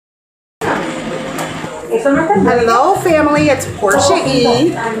Hello family, it's Portia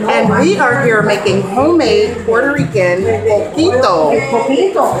E, and we are here making homemade Puerto Rican coquito.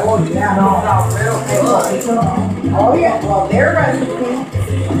 Oh yeah, well their recipe,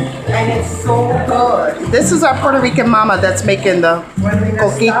 and it's so good. This is our Puerto Rican mama that's making the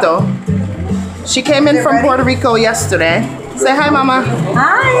coquito. She came in from Puerto Rico yesterday. Say hi, mama.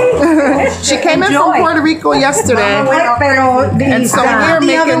 Hi. She came in from Puerto Rico yesterday. And so we're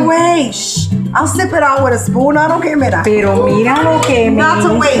the other making... way. Shh. I'll sip it out with a spoon. I don't care, mira. Pero mira lo que me Not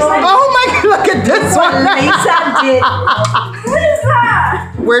to waste. Oh my God, look at this one. Lisa did. What is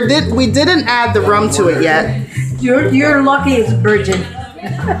that? We didn't add the rum to it yet. You're lucky it's virgin.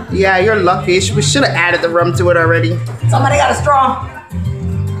 Yeah, you're lucky. We should have added the rum to it already. Somebody got a straw.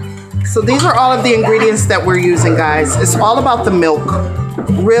 So these are all of the ingredients that we're using, guys. It's all about the milk.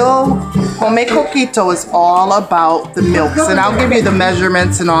 Real homemade coquito is all about the milks. And I'll give you the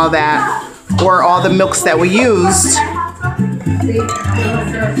measurements and all that, or all the milks that we used.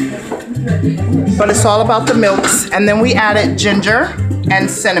 But it's all about the milks. And then we added ginger and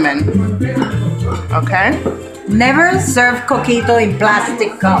cinnamon. Okay? Never serve coquito in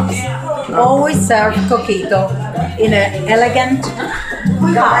plastic cups. Always serve coquito in an elegant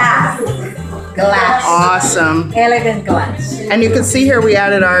glass. Awesome. Elegant glass. And you can see here we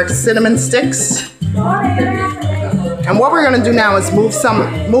added our cinnamon sticks. And what we're gonna do now is move some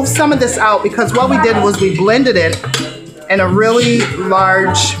of this out, because what we did was we blended it in a really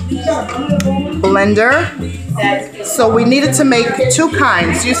large blender. So we needed to make two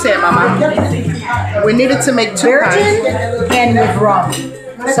kinds. You say it, mama. We needed to make two kinds. Virgin and with rum.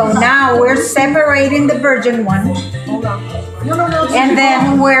 So now we're separating the virgin one. And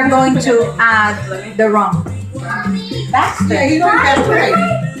then we're going to add the rum. That's it.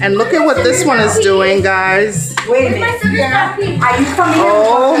 And look at what this one is doing, guys. Wait a minute. Are you coming in?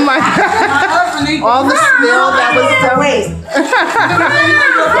 Oh my God. All the spill that was done.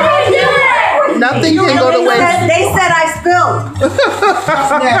 Nothing can go to waste. They said I spilled.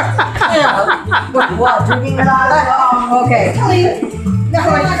 What? Drinking it out of Okay.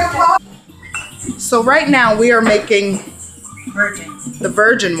 So right now we are making Virgin. the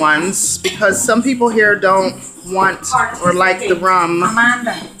virgin ones, because some people here don't want or like the rum.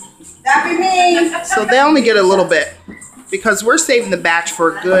 Amanda. That be me. So they only get a little bit, because we're saving the batch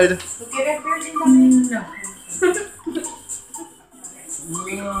for a good.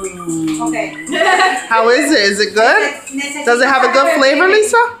 Okay. How is it? Is it good? Does it have a good flavor,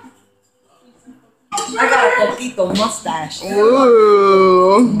 Lisa? I got a coquito mustache.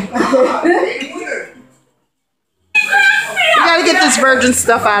 Ooh. We gotta get this virgin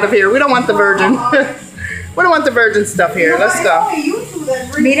stuff out of here. We don't want the virgin. We don't want the virgin stuff here. Let's go.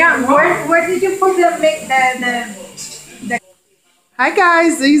 Mira, where did you put the Hi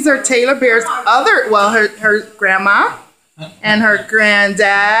guys, these are Taylor Bear's her grandma and her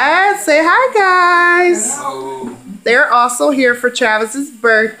granddad. Say hi guys. Hello. They're also here for Travis's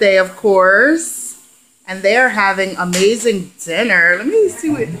birthday, of course. And they are having amazing dinner. Let me see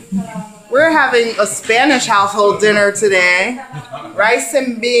what we're having. A Spanish household dinner today. Rice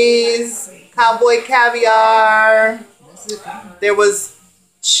and beans, cowboy caviar. There was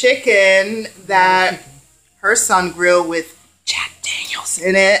chicken that her son grilled with Jack Daniels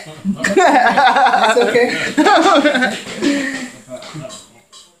in it. That's okay.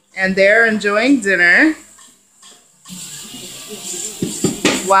 And they're enjoying dinner,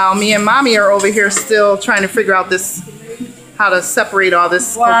 while me and mommy are over here still trying to figure out how to separate all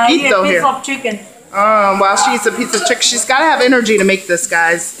this coquito here. Of chicken. While she eats a piece of chicken. She's got to have energy to make this,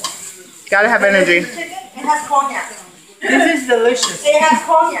 guys. Got to have energy. It has cognac. This is delicious. It has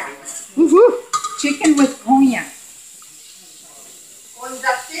cognac. Woohoo. Chicken with cognac.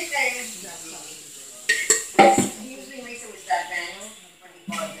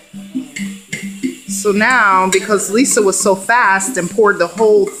 So now, because Lisa was so fast and poured the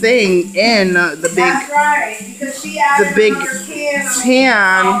whole thing in the big, That's right, because she added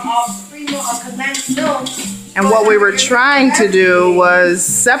pan. And what we were trying to do was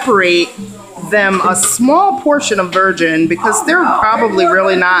separate them a small portion of virgin, because they're probably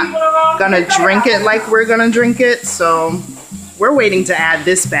really not gonna drink it like we're gonna drink it. So we're waiting to add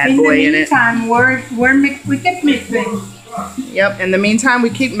this bad boy in it. In the meantime, we keep mixing. Yep. In the meantime, we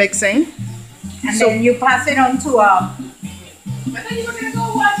keep mixing. And then you pass it on to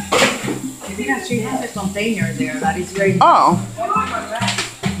she has a container there that is very. Oh.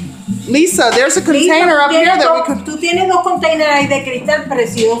 Lisa, there's a container up here that we could. Tú tienes dos containers ahí de cristal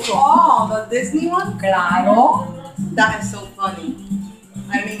precioso. Oh, the Disney one? Claro. That is so funny.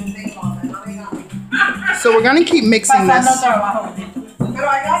 I didn't even think about that. So we're gonna keep mixing this. Pero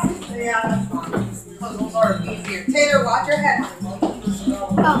I got, yeah, that's fine. those are easier. Taylor, watch your head.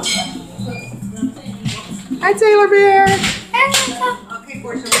 Hi, Taylor Bear. Okay,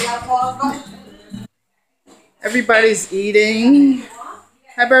 Portia, we gotta pause. Everybody's eating.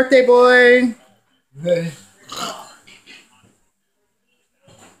 Hi, birthday boy.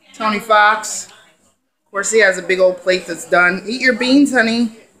 Tony Fox. Of course, he has a big old plate that's done. Eat your beans,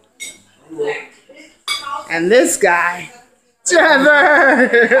 honey. And this guy,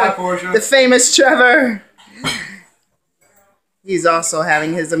 Trevor. Hi, Portia. The famous Trevor. He's also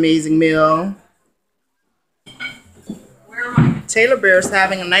having his amazing meal. Taylor Bear's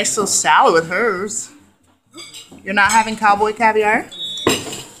having a nice little salad with hers. You're not having cowboy caviar?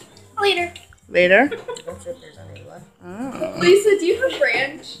 Later. Later? Oh. Lisa, do you have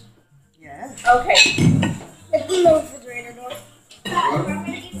ranch? Yeah. Okay. It's in the refrigerator door. I'm gonna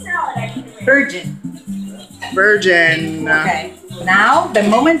eat salad. I need ranch. Virgin. Virgin. Okay. Now, the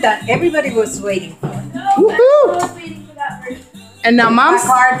moment that everybody was waiting for. Woohoo! I was waiting for that version. And now mom's...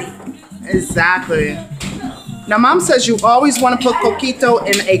 Bacardi. Exactly. Now mom says you always want to put coquito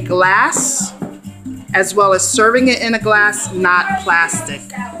in a glass, as well as serving it in a glass, not plastic.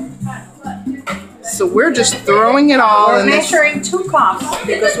 So we're just throwing it all We're in this. measuring 2 cups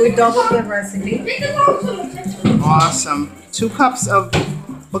because we doubled the recipe. Awesome. 2 cups of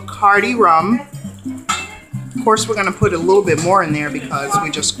Bacardi rum. Of course, we're gonna put a little bit more in there because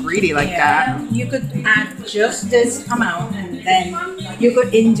we're just greedy like that. You could add just this amount and then you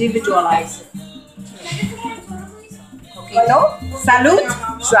could individualize it. Coquito. Salud.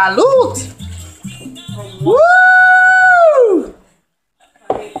 Salud! Woo!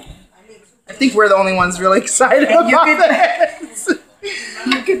 I think we're the only ones really excited And you about could- this.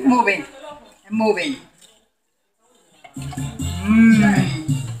 You keep moving and moving.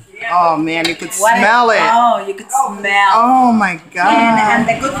 Oh man, you could smell it. Oh, you could smell. Oh my god. And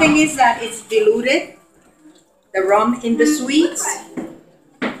the good thing is that it's diluted, the rum in the sweets.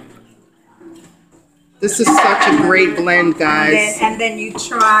 This is such a great blend, guys. And then you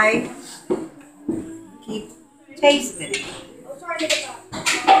try, keep tasting it.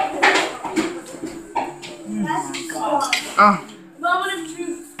 Oh, Moment of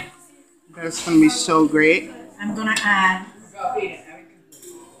truth. that's gonna be so great. I'm gonna add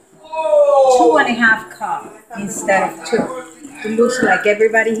 2.5 cups instead of 2. It looks like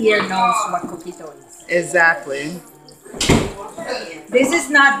everybody here knows what coquito is. Exactly. This is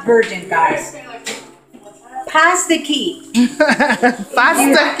not virgin, guys. Pass the key.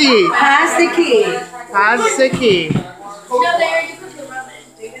 Pasta key. Pass the key. Pasta key. No, they already put the rum in.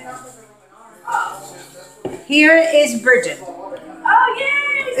 They did not put the rum in. Here is virgin. Oh, yay!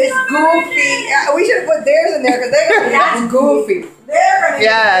 It's goofy. We should have put theirs in there because they're gonna be That's goofy. They're gonna be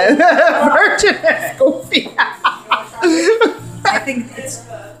Yeah. Virgin is goofy. I think it's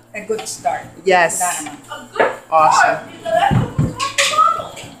a good start. Yes. That amount. Awesome.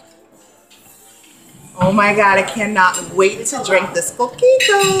 Oh my god, I cannot wait to drink this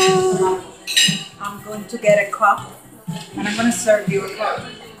coquito. I'm going to get a cup and I'm going to serve you a cup of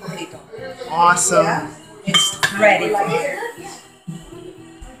coquito. Awesome. It's ready for you.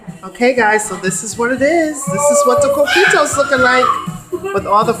 Okay guys, so this is what it is. This is what the coquito's looking like with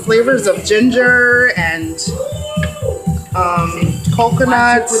all the flavors of ginger and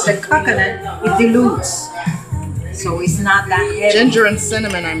coconut. With the coconut, it dilutes. So it's not that heavy. Ginger and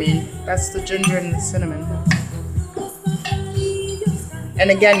cinnamon, I mean. That's the ginger and the cinnamon.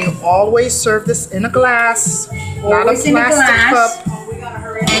 And again, you always serve this in a glass, Always in a not a plastic glass.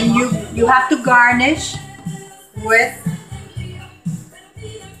 cup. And you have to garnish with...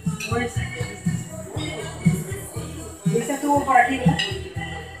 Where's it? Ese estuvo por aquí, ¿verdad?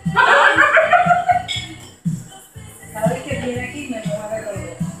 Cada vez que viene aquí me mueve todo.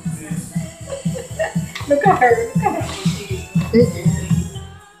 Look at her, look at her.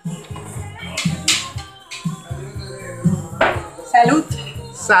 Salud.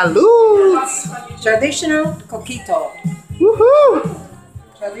 Salud! Traditional coquito. Woohoo!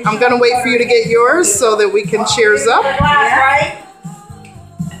 I'm gonna wait for you to get yours so that we can cheers up. Yeah.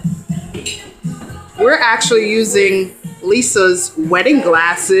 We're actually using Lisa's wedding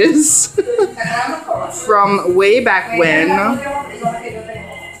glasses from way back when.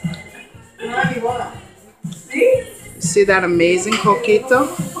 You see that amazing coquito?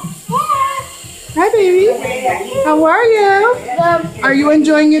 Hi, baby. How are you? Are you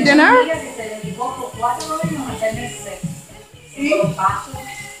enjoying your dinner?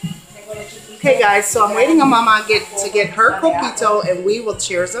 Okay, guys, so I'm waiting on Mama to get her coquito, and we will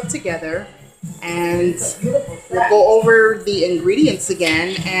cheers up together. And we'll go over the ingredients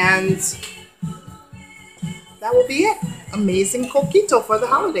again, and that will be it. Amazing coquito for the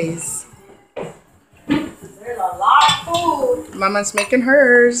holidays. There's a lot of food. Mama's making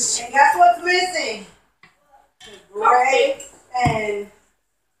hers. And guess what's missing? The grapes and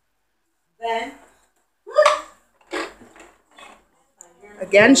then.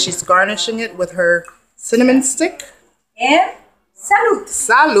 Again, she's garnishing it with her cinnamon stick. And salute.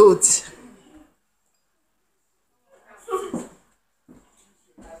 Salute.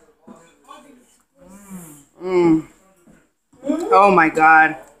 Oh my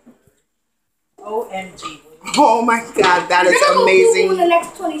God. OMG. Oh my God, that is amazing. In the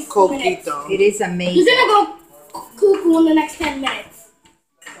next 20 minutes. Coquito. It is He's amazing. gonna go cuckoo in the next 10 minutes.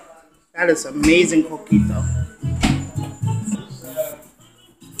 That is amazing coquito.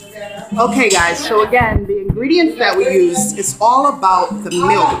 Okay guys, so again, the ingredients that we used is all about the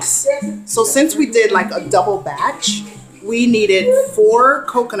milks. So since we did like a double batch, we needed 4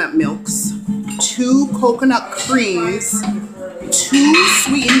 coconut milks, 2 coconut creams, 2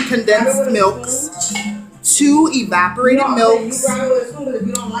 sweetened condensed milks, 2 evaporated milks,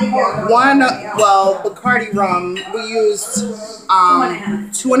 1, Bacardi rum. We used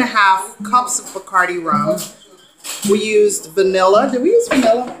 2.5 cups of Bacardi rum. We used vanilla. Did we use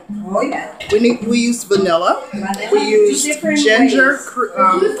vanilla? Oh yeah. We used vanilla. We used ginger,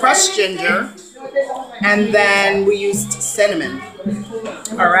 crushed ginger, and then we used cinnamon.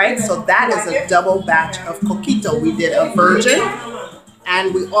 All right, so that is a double batch of coquito. We did a virgin,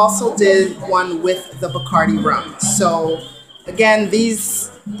 and we also did one with the Bacardi rum. So again, this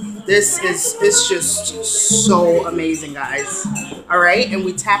is just so amazing, guys. All right, and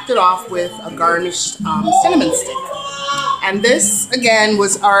we tapped it off with a garnished cinnamon stick. And this again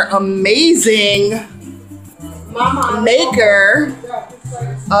was our amazing maker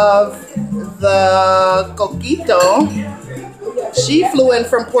of the coquito. She flew in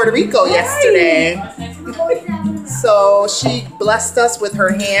from Puerto Rico yesterday. So she blessed us with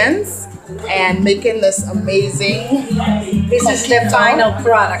her hands and making this amazing This is the final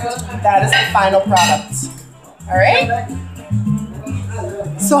product. That is the final product. All right.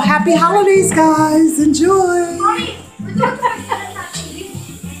 So happy holidays, guys. Enjoy.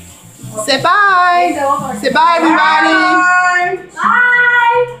 Say bye. Say bye, everybody.